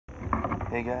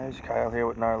Hey guys, Kyle here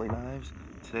with Gnarly Knives.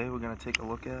 Today we're going to take a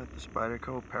look at the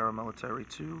Spyderco Paramilitary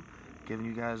 2, giving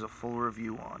you guys a full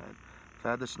review on it. I've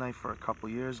had this knife for a couple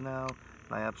years now,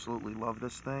 and I absolutely love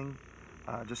this thing.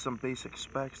 Just some basic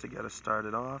specs to get us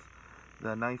started off.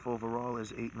 The knife overall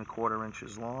is 8 1/4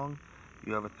 inches long.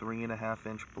 You have a 3.5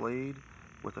 inch blade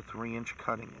with a 3-inch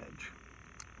cutting edge.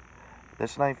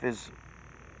 This knife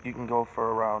you can go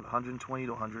for around $120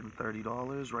 to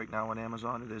 $130. Right now on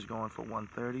Amazon it is going for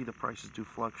 $130. The prices do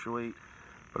fluctuate,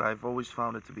 but I've always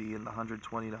found it to be in the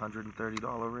 $120 to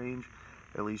 $130 range,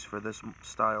 at least for this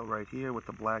style right here with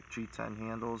the black G10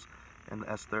 handles and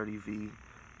the S30V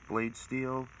blade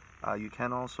steel. You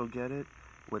can also get it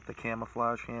with the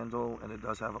camouflage handle, and it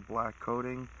does have a black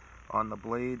coating on the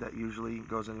blade that usually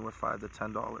goes anywhere $5 to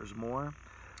 $10 more.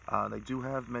 They do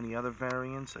have many other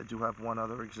variants. I do have one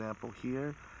other example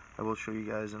here I will show you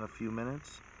guys in a few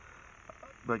minutes.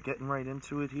 But getting right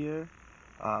into it here,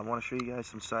 I want to show you guys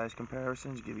some size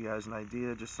comparisons, give you guys an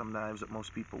idea, just some knives that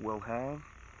most people will have.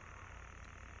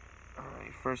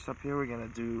 Alright, first up here we're going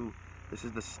to do, this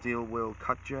is the steelwill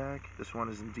cut jack. This one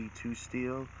is in D2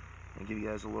 steel, and give you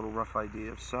guys a little rough idea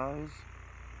of size.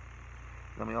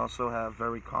 Then we also have,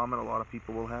 very common, a lot of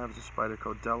people will have, is the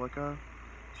Spyderco Delica.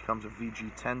 This comes with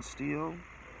VG10 steel.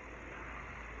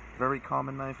 Very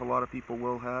common knife a lot of people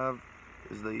will have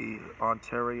is the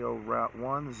Ontario Rat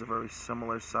 1. This is a very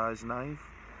similar size knife,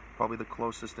 probably the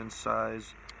closest in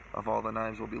size of all the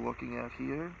knives we'll be looking at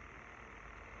here.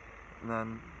 And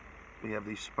then we have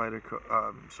the the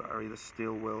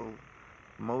Steelwill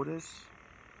Modus,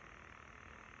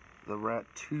 the Rat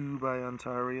 2 by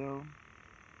Ontario,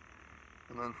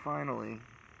 and then finally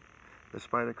the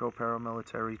Spyderco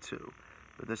Paramilitary 2.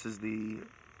 But this is the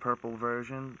purple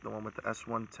version, the one with the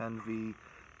S110V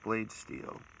blade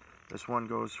steel. This one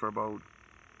goes for about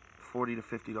 $40 to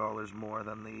 $50 more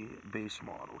than the base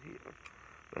model here.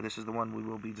 But this is the one we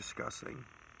will be discussing.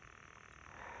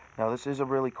 Now this is a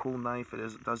really cool knife.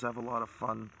 It does have a lot of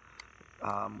fun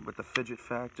with the fidget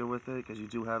factor with it, because you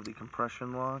do have the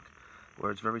compression lock,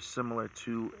 where it's very similar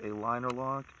to a liner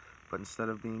lock, but instead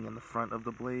of being in the front of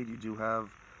the blade, you do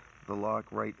have the lock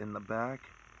right in the back.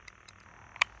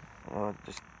 It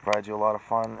just provides you a lot of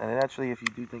fun, and it actually, if you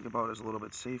do think about it, is a little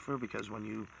bit safer, because when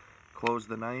you close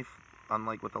the knife,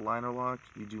 unlike with the liner lock,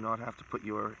 you do not have to put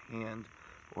your hand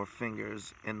or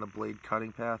fingers in the blade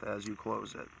cutting path as you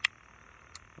close it.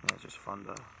 And it's just fun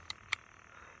to...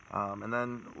 and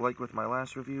then, like with my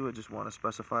last review, I just want to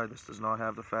specify this does not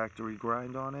have the factory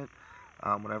grind on it.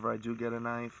 Whenever I do get a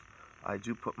knife, I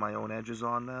do put my own edges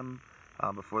on them.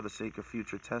 But for the sake of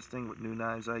future testing with new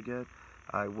knives I get,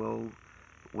 I will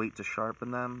wait to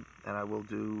sharpen them, and I will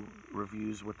do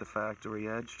reviews with the factory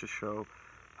edge to show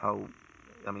how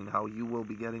you will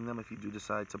be getting them if you do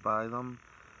decide to buy them.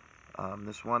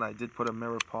 This one, I did put a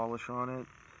mirror polish on it,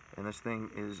 and this thing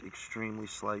is extremely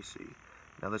slicey.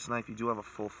 Now this knife, you do have a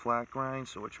full flat grind,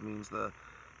 so which means the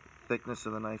thickness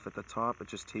of the knife at the top, it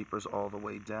just tapers all the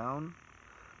way down.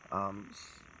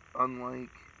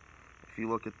 Unlike, if you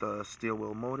look at the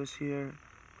Steelwill Modus here,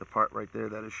 the part right there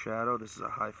that is shadow, this is a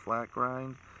high flat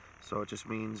grind, so it just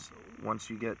means once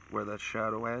you get where that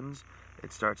shadow ends,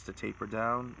 it starts to taper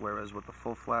down, whereas with the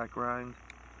full flat grind,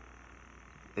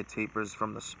 it tapers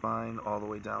from the spine all the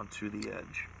way down to the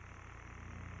edge.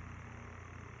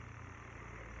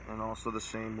 And also the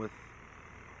same with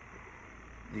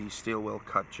the Steelwill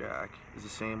cut jack. It's the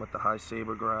same with the high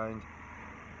saber grind,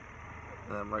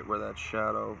 and then right where that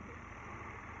shadow,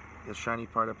 the shiny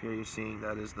part up here you're seeing,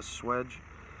 that is the swedge.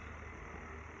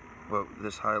 But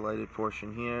this highlighted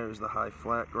portion here is the high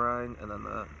flat grind, and then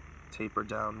the taper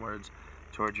downwards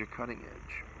towards your cutting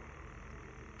edge.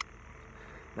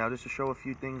 Now just to show a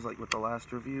few things like with the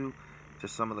last review,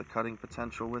 just some of the cutting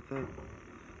potential with it.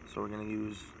 So we're going to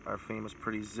use our famous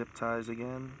pretty zip ties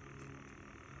again.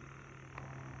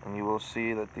 And you will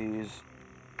see that these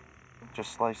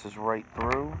just slices right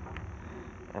through.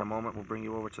 In a moment we'll bring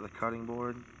you over to the cutting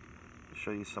board to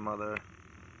show you some other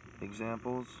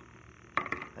examples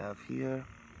I have here.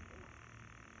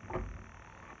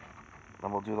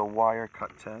 Then we'll do the wire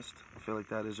cut test. I feel like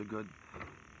that is a good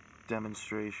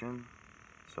demonstration.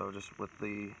 So just with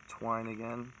the twine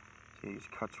again, see,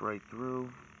 it cuts right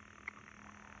through.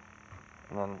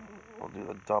 And then we'll do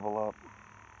the double up.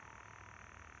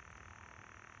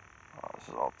 Oh, this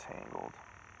is all tangled.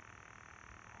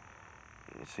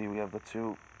 You can see we have the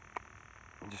two.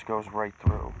 It just goes right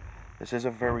through. This is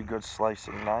a very good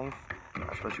slicing knife,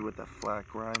 especially with that flat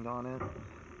grind on it.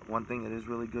 One thing it is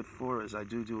really good for is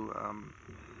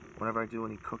whenever I do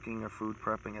any cooking or food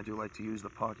prepping, I do like to use the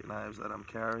pocket knives that I'm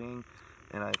carrying,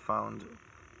 and I found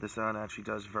this one actually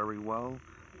does very well.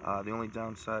 The only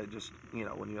downside, just, you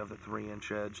know, when you have the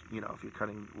 3-inch edge, you know, if you're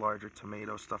cutting larger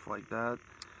tomatoes, stuff like that.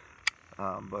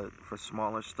 But for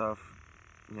smaller stuff,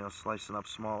 you know, slicing up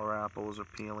smaller apples or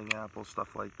peeling apples,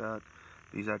 stuff like that,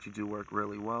 these actually do work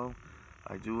really well.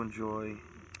 I do enjoy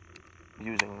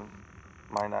using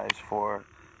my knives for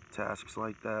tasks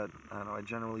like that. I don't know, I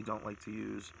generally don't like to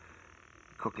use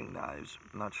cooking knives.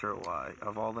 I'm not sure why.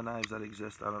 Of all the knives that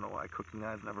exist, I don't know why cooking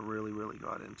knives never really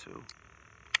got into.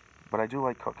 But I do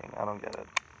like cooking. I don't get it.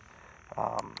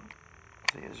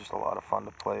 See, it's just a lot of fun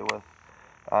to play with.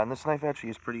 And this knife actually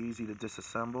is pretty easy to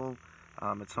disassemble.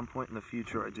 At some point in the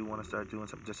future, I do want to start doing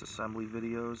some disassembly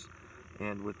videos,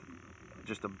 and with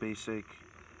just a basic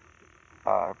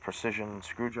precision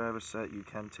screwdriver set, you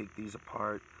can take these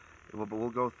apart. But we'll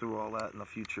go through all that in a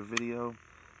future video,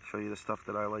 show you the stuff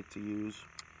that I like to use.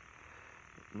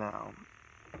 Now,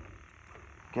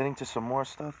 getting to some more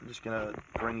stuff, I'm just going to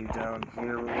bring you down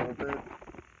here a little bit.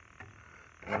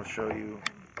 I'm going to show you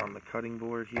on the cutting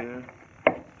board here,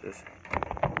 just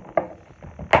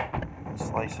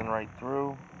slicing right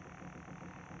through.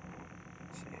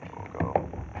 Let's see, we'll go.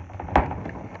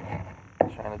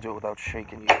 Trying to do it without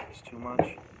shaking you guys too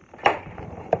much.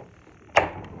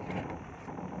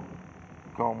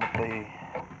 Going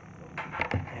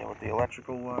with the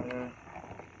electrical wire.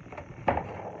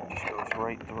 Just goes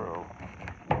right through.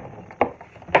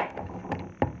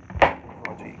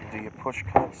 You can do your push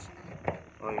cuts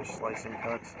or your slicing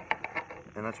cuts.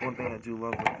 And that's one thing I do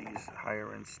love with these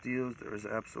higher end steels. There is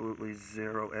absolutely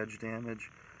zero edge damage.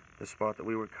 The spot that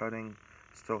we were cutting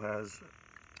still has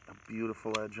a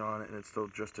beautiful edge on it, and it's still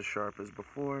just as sharp as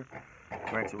before.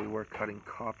 Granted, we were cutting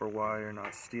copper wire,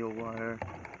 not steel wire.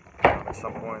 At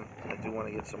some point, I do want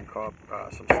to get some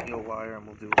steel wire, and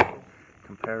we'll do a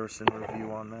comparison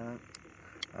review on that,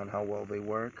 on how well they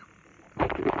work.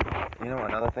 You know,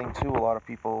 another thing too, a lot of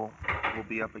people will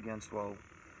be up against, well,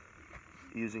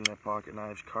 using their pocket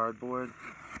knives, cardboard.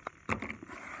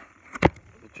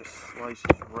 It just slices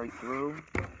right through.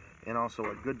 And also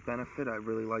a good benefit I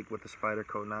really like with the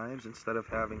Spyderco knives, instead of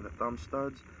having the thumb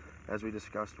studs, as we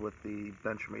discussed with the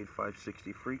Benchmade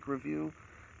 560 Freak review,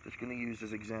 just going to use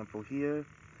this example here.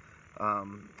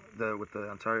 With the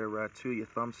Ontario Rat 2, your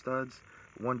thumb studs.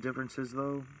 One difference is,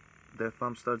 though, their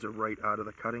thumb studs are right out of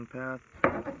the cutting path.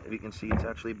 If you can see, it's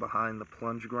actually behind the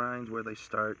plunge grind where they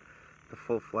start the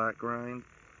full flat grind.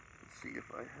 Let's see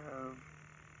if I have...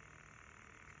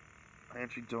 I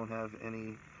actually don't have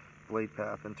any blade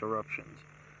path interruptions.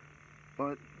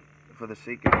 But for the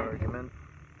sake of argument,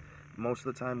 most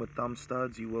of the time with thumb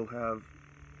studs, you will have...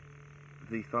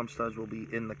 the thumb studs will be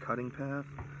in the cutting path.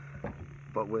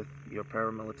 But with your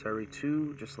paramilitary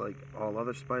 2, just like all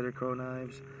other Spyderco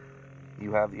knives,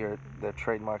 you have the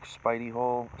trademark Spidey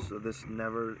hole, so this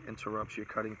never interrupts your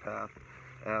cutting path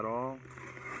at all.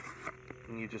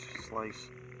 And you just slice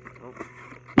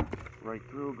right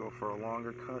through, go for a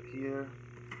longer cut here.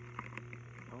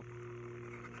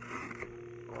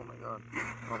 Oh my god,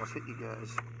 almost hit you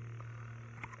guys.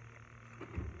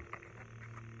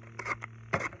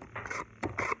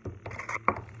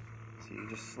 So you're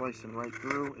just slicing right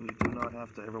through, and you do not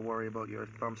have to ever worry about your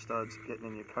thumb studs getting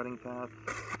in your cutting path.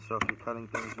 So if you're cutting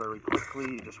things very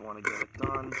quickly, you just want to get it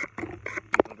done, you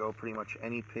can go pretty much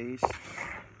any pace,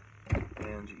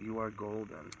 and you are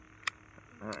golden.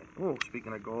 Alright, oh,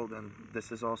 speaking of golden,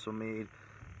 this is also made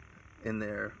in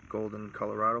their Golden,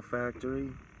 Colorado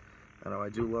factory. I know I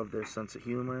do love their sense of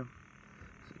humor.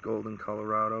 This is Golden,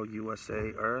 Colorado,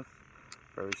 USA, Earth.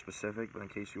 Very specific, but in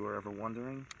case you were ever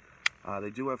wondering. They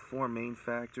do have 4 main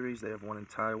factories. They have one in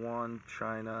Taiwan,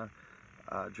 China,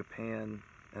 Japan,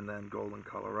 and then Golden,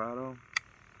 Colorado.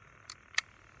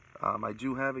 I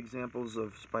do have examples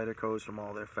of Spydercos from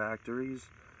all their factories,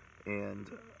 and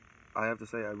I have to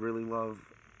say I really love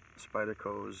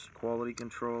Spyderco's quality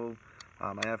control.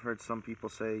 I have heard some people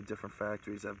say different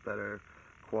factories have better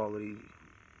quality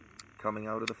coming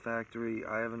out of the factory.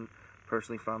 I haven't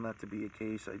personally found that to be a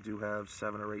case. I do have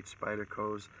 7 or 8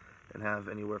 Spydercos and have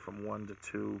anywhere from 1 to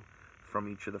 2 from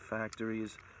each of the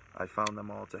factories. I found them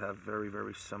all to have very,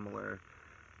 very similar,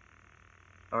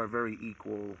 or very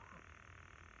equal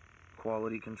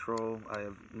quality control. I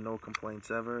have no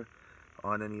complaints ever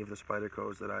on any of the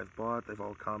Spydercos that I've bought. They've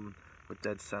all come with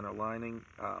dead center lining,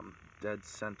 dead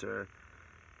center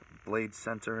blade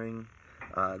centering.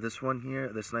 This one here,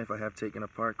 this knife I have taken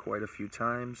apart quite a few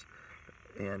times,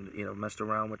 and you know, messed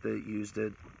around with it, used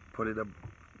it, put it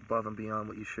above and beyond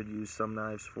what you should use some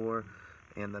knives for,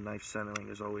 and the knife centering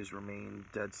has always remained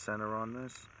dead center on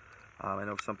this. I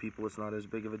know for some people it's not as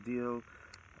big of a deal.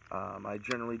 I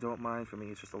generally don't mind. For me,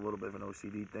 it's just a little bit of an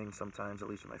OCD thing sometimes, at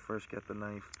least when I first get the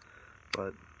knife.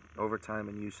 But over time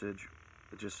and usage,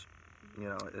 it just,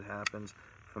 it happens.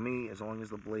 For me, as long as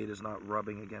the blade is not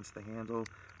rubbing against the handle,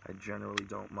 I generally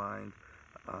don't mind.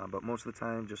 But most of the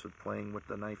time, just with playing with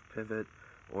the knife pivot,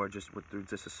 or just through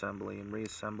disassembly and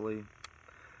reassembly,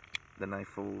 the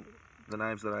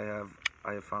knives that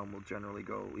I have found will generally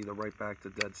go either right back to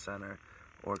dead center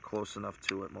or close enough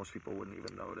to it most people wouldn't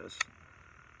even notice.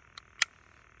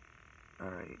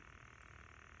 Alright,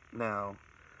 now,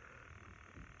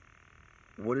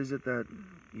 what is it that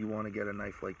you want to get a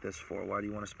knife like this for? Why do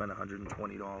you want to spend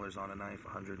 $120 on a knife,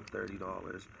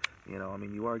 $130? I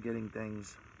mean, you are getting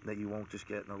things that you won't just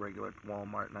get in a regular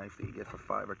Walmart knife that you get for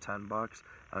 $5 or $10.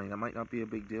 I mean, that might not be a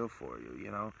big deal for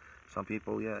you, Some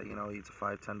people, yeah, it's a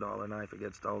 $5, $10 knife. It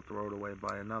gets dull, throw it away,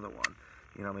 buy another one.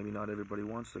 Maybe not everybody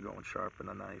wants to go and sharpen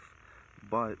a knife.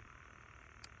 But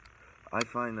I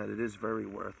find that it is very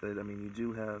worth it. I mean, you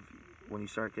do have, when you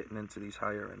start getting into these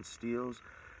higher end steels,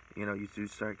 you do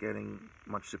start getting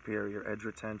much superior edge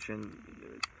retention,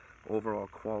 overall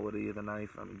quality of the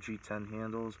knife. I mean, G10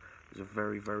 handles is a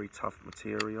very, very tough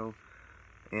material.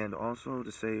 And also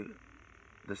to say,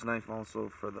 this knife also,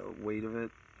 for the weight of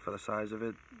it, for the size of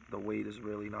it, the weight is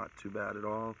really not too bad at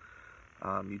all.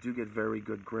 You do get very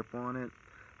good grip on it.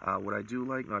 What I do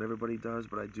like, not everybody does,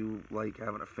 but I do like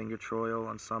having a finger choil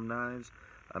on some knives.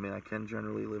 I mean, I can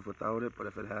generally live without it, but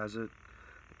if it has it,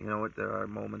 you know what, there are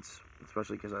moments,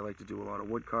 especially because I like to do a lot of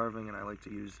wood carving and I like to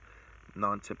use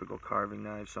non-typical carving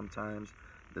knives sometimes.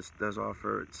 This does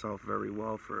offer itself very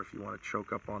well for if you want to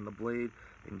choke up on the blade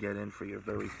and get in for your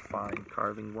very fine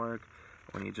carving work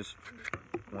when you just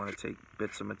want to take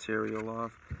bits of material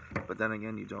off. But then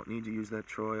again, you don't need to use that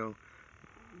choil.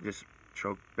 Just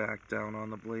choke back down on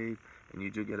the blade and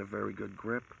you do get a very good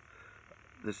grip.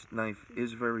 This knife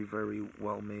is very, very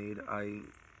well made. I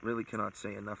really cannot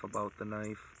say enough about the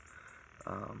knife.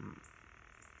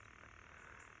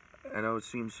 I know it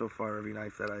seems so far every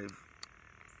knife that I've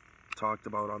talked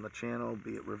about on the channel,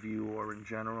 be it review or in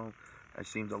general, I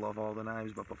seem to love all the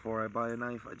knives, but before I buy a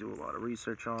knife, I do a lot of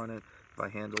research on it. If I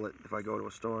handle it, if I go to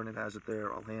a store and it has it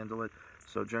there, I'll handle it.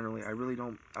 So generally,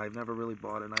 I've never really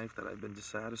bought a knife that I've been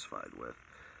dissatisfied with,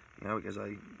 because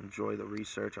I enjoy the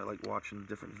research. I like watching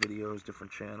different videos,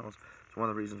 different channels. It's one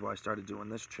of the reasons why I started doing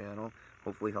this channel.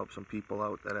 Hopefully help some people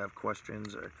out that have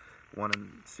questions or want to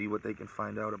see what they can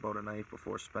find out about a knife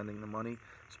before spending the money.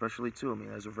 Especially too, I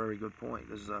mean, that's a very good point.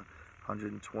 This is a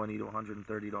 $120 to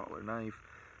 $130 knife.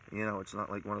 It's not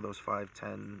like one of those $5,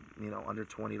 $10, under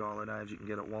 $20 knives you can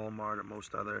get at Walmart or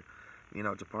most other,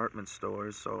 department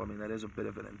stores. So I mean, that is a bit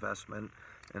of an investment.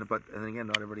 And again,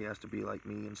 not everybody has to be like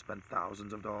me and spend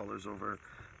thousands of dollars over,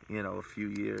 a few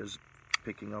years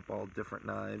picking up all different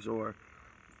knives. Or,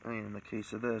 I mean, in the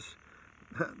case of this,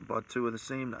 bought two of the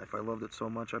same knife. I loved it so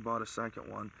much I bought a second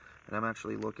one, and I'm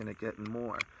actually looking at getting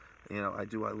more. I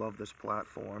love this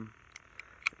platform.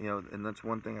 And that's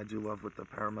one thing I do love with the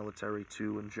paramilitary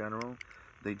 2 in general.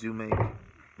 They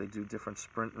do different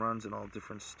sprint runs in all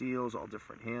different steels, all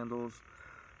different handles.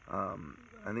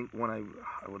 I think one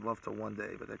I would love to one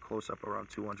day, but they're close up around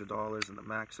 $200 in the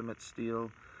Maximate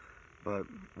steel. But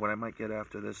what I might get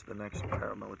after this, the next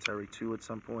paramilitary 2 at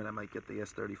some point, I might get the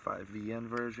S35VN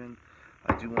version.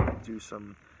 I do want to do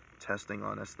some testing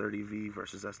on S30V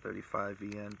versus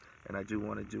S35VN, and I do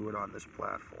want to do it on this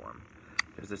platform,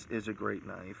 because this is a great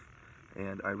knife,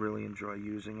 and I really enjoy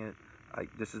using it.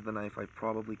 This is the knife I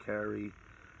probably carry,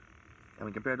 I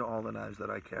mean, compared to all the knives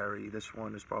that I carry, this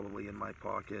one is probably in my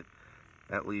pocket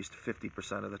at least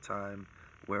 50% of the time,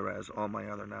 whereas all my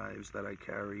other knives that I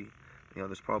carry,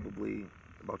 there's probably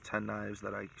about 10 knives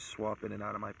that I swap in and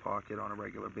out of my pocket on a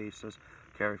regular basis,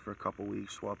 carry for a couple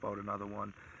weeks, swap out another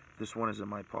one. This one is in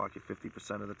my pocket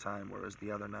 50% of the time, whereas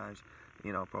the other knives,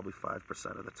 probably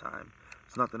 5% of the time.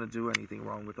 It's nothing to do anything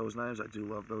wrong with those knives. I do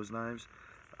love those knives,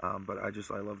 but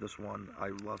I love this one.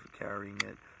 I love carrying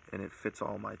it, and it fits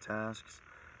all my tasks.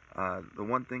 The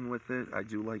one thing with it, I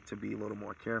do like to be a little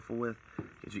more careful with.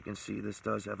 As you can see, this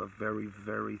does have a very,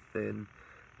 very thin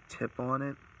tip on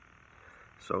it.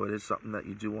 So it is something that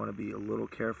you do want to be a little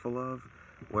careful of.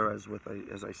 Whereas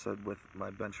as I said, with my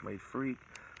Benchmade Freak,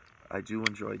 I do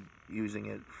enjoy using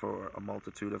it for a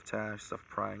multitude of tasks, stuff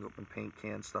prying open paint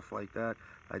cans, stuff like that.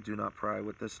 I do not pry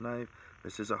with this knife.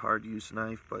 This is a hard use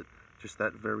knife, but just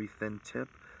that very thin tip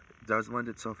does lend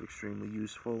itself extremely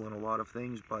useful in a lot of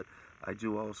things, but I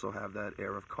do also have that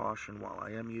air of caution while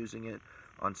I am using it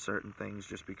on certain things,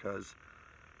 just because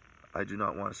I do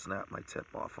not want to snap my tip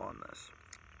off on this.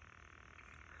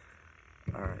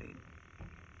 Alright,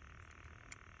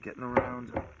 getting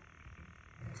around,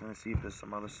 trying to see if there's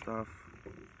some other stuff,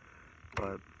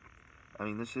 but I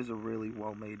mean, this is a really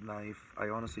well-made knife. I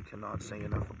honestly cannot say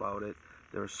enough about it.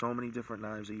 There are so many different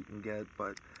knives that you can get,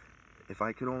 but if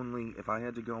I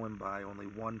had to go and buy only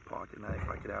one pocket knife,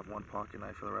 I could have one pocket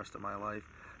knife for the rest of my life.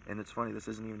 And it's funny, this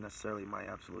isn't even necessarily my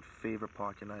absolute favorite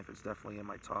pocket knife. It's definitely in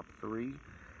my top 3.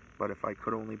 But if I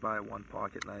could only buy one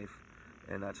pocket knife,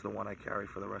 and that's the one I carry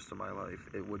for the rest of my life,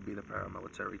 it would be the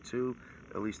Paramilitary 2,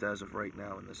 at least as of right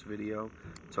now in this video,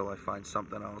 until I find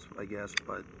something else, I guess.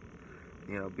 But,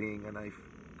 you know, being a knife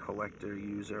collector,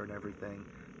 user, and everything,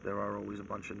 there are always a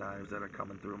bunch of knives that are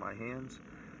coming through my hands.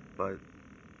 But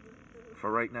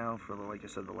for right now, for like I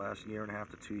said, the last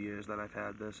 1.5 to 2 years that I've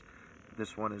had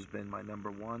this one has been my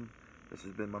number 1. This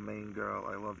has been my main girl.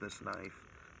 I love this knife.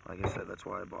 Like I said, that's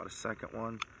why I bought a second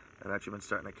one. I've actually been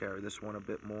starting to carry this one a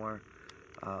bit more.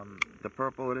 The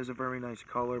purple, it is a very nice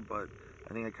color, but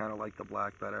I think I kind of like the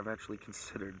black better. I've actually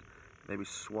considered maybe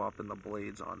swapping the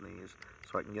blades on these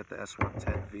so I can get the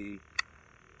S110V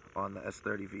on the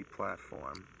S30V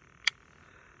platform.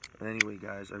 But anyway,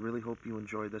 guys, I really hope you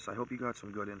enjoyed this. I hope you got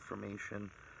some good information.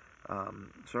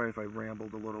 Sorry if I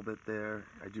rambled a little bit there.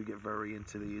 I do get very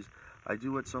into these. I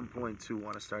do at some point too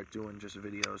want to start doing just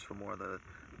videos for more of the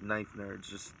knife nerds,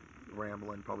 just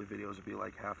rambling. Probably videos would be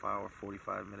like half hour,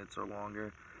 45 minutes or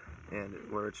longer, and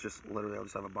where it's just literally I'll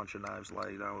just have a bunch of knives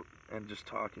laid out and just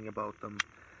talking about them,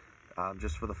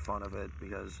 just for the fun of it,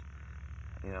 because,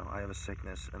 you know, I have a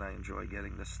sickness and I enjoy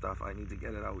getting this stuff. I need to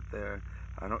get it out there.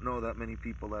 I don't know that many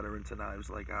people that are into knives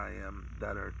like I am,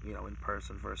 that are, you know, in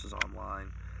person versus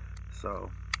online.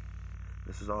 So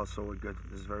this is also this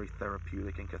is very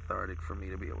therapeutic and cathartic for me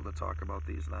to be able to talk about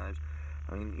these knives.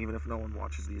 I mean, even if no one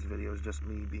watches these videos, just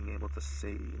me being able to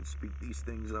say and speak these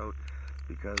things out,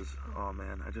 because, oh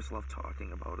man, I just love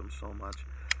talking about them so much.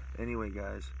 Anyway,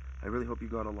 guys, I really hope you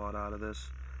got a lot out of this.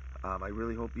 I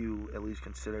really hope you at least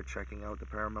consider checking out the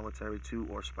Paramilitary 2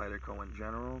 or Spyderco in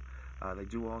general. They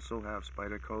do also have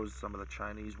Spydercos, some of the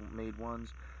Chinese-made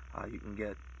ones, you can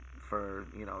get for,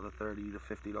 you know, the $30 to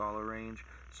 $50 range.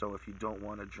 So if you don't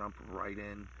want to jump right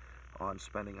in on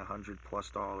spending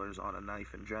 $100+ on a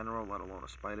knife in general, let alone a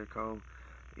Spyderco,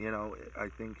 you know, I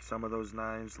think some of those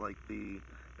knives, like the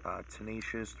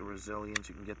Tenacious, the Resilience,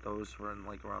 you can get those for in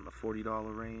like around the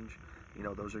 $40 range. You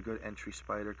know, those are good entry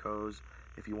Spydercos.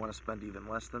 If you want to spend even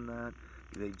less than that,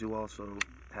 they do also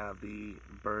have the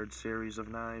Bird series of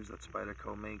knives that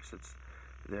Spyderco makes. It's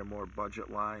their more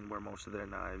budget line, where most of their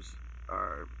knives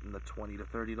are in the $20 to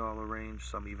 $30 range,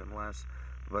 some even less,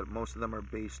 but most of them are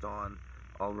based on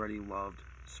already loved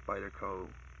Spyderco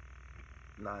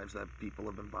knives that people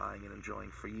have been buying and enjoying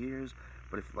for years.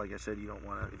 But if, like I said, you don't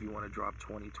want to, if you want to drop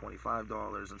 $20,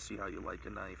 $25 and see how you like a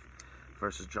knife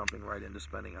versus jumping right into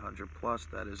spending $100+,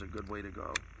 that is a good way to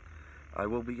go. I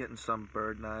will be getting some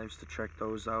Bird knives to check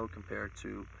those out compared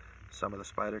to some of the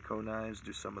Spyderco knives,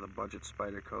 do some of the budget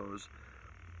Spydercos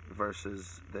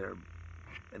versus their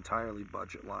entirely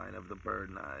budget line of the Bird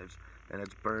knives, and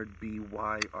it's Bird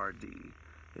BYRD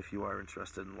if you are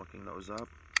interested in looking those up.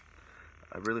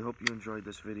 I really hope you enjoyed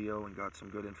this video and got some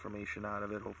good information out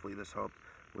of it. Hopefully this helped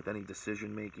with any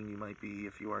decision making you might be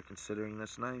if you are considering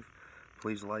this knife.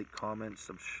 Please like, comment,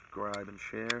 subscribe, and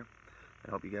share.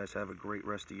 I hope you guys have a great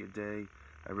rest of your day.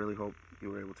 I really hope you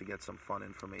were able to get some fun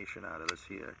information out of this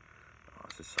here. Oh,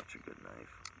 this is such a good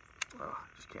knife. Oh,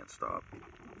 I just can't stop.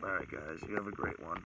 Alright guys, you have a great one.